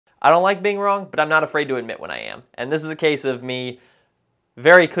I don't like being wrong, but I'm not afraid to admit when I am. And this is a case of me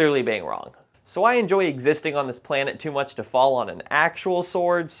very clearly being wrong. So I enjoy existing on this planet too much to fall on an actual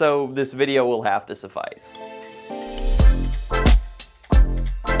sword, so this video will have to suffice.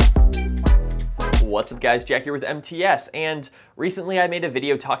 What's up guys, Jack here with MTS, and recently I made a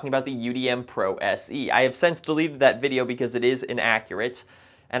video talking about the UDM Pro SE. I have since deleted that video because it is inaccurate,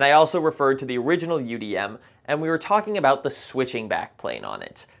 and I also referred to the original UDM, and we were talking about the switching backplane on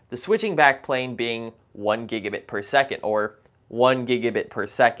it. The switching backplane being 1 gigabit per second, or 1 gigabit per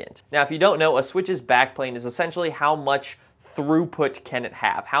second. Now if you don't know, a switch's backplane is essentially how much throughput can it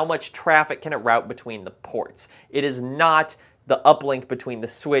have, how much traffic can it route between the ports. It is not the uplink between the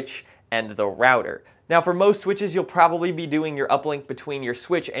switch and the router. Now for most switches, you'll probably be doing your uplink between your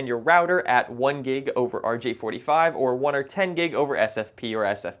switch and your router at 1 gig over RJ45 or 1 or 10 gig over SFP or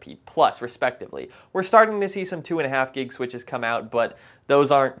SFP plus respectively. We're starting to see some 2.5 gig switches come out, but those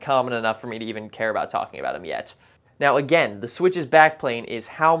aren't common enough for me to even care about talking about them yet. Now again, the switch's backplane is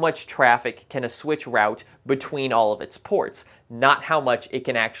how much traffic can a switch route between all of its ports, not how much it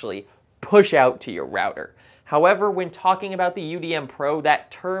can actually push out to your router. However, when talking about the UDM Pro,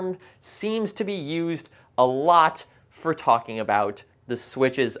 that term seems to be used a lot for talking about the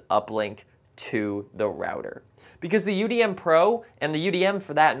switch's uplink to the router. Because the UDM Pro, and the UDM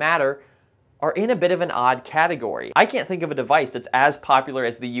for that matter, are in a bit of an odd category. I can't think of a device that's as popular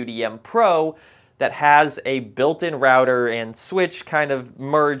as the UDM Pro that has a built-in router and switch kind of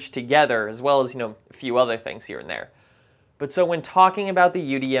merged together, as well as, a few other things here and there. But so when talking about the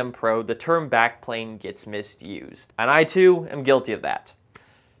UDM Pro, the term backplane gets misused. And I too am guilty of that.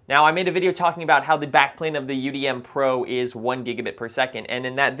 Now I made a video talking about how the backplane of the UDM Pro is 1 gigabit per second. And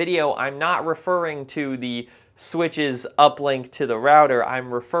in that video, I'm not referring to the switch's uplink to the router.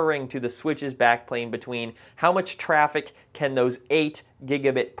 I'm referring to the switch's backplane between how much traffic can those 8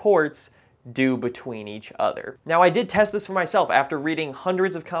 gigabit ports do between each other. Now I did test this for myself after reading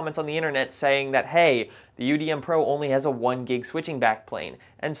hundreds of comments on the internet saying that, hey, the UDM Pro only has a 1 gig switching backplane.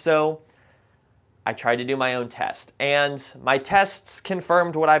 And so I tried to do my own test, and my tests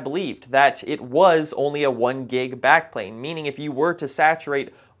confirmed what I believed, that it was only a 1 gig backplane, meaning if you were to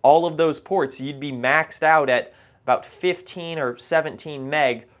saturate all of those ports, you'd be maxed out at about 15 or 17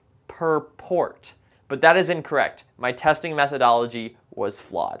 meg per port. But that is incorrect. My testing methodology was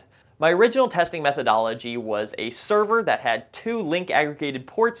flawed. My original testing methodology was a server that had 2 link aggregated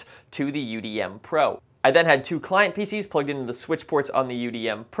ports to the UDM Pro. I then had 2 client PCs plugged into the switch ports on the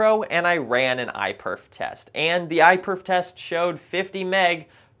UDM Pro, and I ran an iPerf test. And the iPerf test showed 50 meg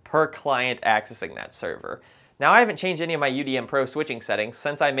per client accessing that server. Now I haven't changed any of my UDM Pro switching settings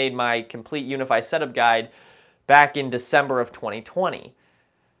since I made my complete UniFi setup guide back in December of 2020.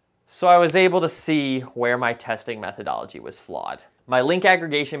 So I was able to see where my testing methodology was flawed. My link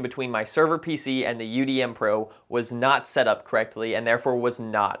aggregation between my server PC and the UDM Pro was not set up correctly and therefore was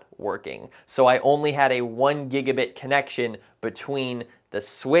not working. So I only had a 1 gigabit connection between the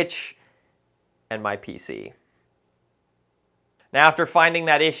switch and my PC. Now after finding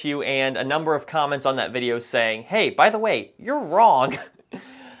that issue and a number of comments on that video saying, hey, by the way, you're wrong,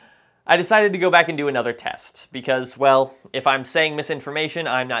 I decided to go back and do another test because, well, if I'm saying misinformation,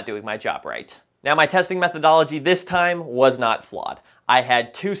 I'm not doing my job right. Now my testing methodology this time was not flawed. I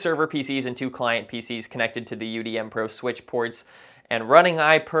had 2 server PCs and 2 client PCs connected to the UDM Pro switch ports, and running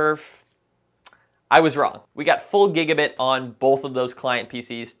iPerf, I was wrong. We got full gigabit on both of those client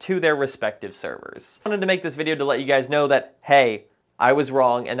PCs to their respective servers. I wanted to make this video to let you guys know that, hey, I was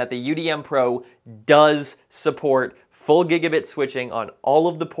wrong and that the UDM Pro does support full gigabit switching on all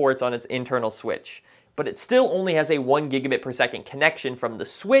of the ports on its internal switch. But it still only has a 1 gigabit per second connection from the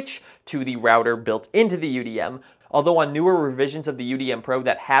switch to the router built into the UDM, although on newer revisions of the UDM Pro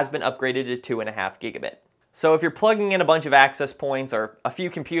that has been upgraded to 2.5 gigabit. So if you're plugging in a bunch of access points or a few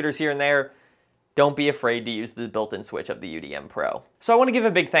computers here and there, don't be afraid to use the built-in switch of the UDM Pro. So I want to give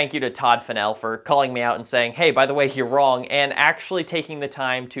a big thank you to Todd Fennell for calling me out and saying, hey, by the way, you're wrong, and actually taking the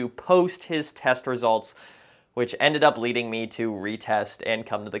time to post his test results, which ended up leading me to retest and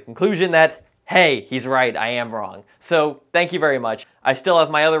come to the conclusion that, hey, he's right, I am wrong. So thank you very much. I still have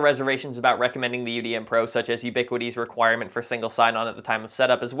my other reservations about recommending the UDM Pro, such as Ubiquity's requirement for single sign-on at the time of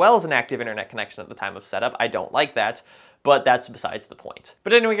setup, as well as an active internet connection at the time of setup. I don't like that, but that's besides the point.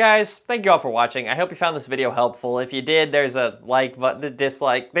 But anyway, guys, thank you all for watching. I hope you found this video helpful. If you did, there's a like button, a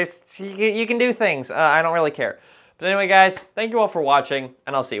dislike. You can do things. I don't really care. But anyway, guys, thank you all for watching,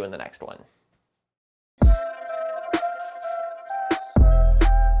 and I'll see you in the next one.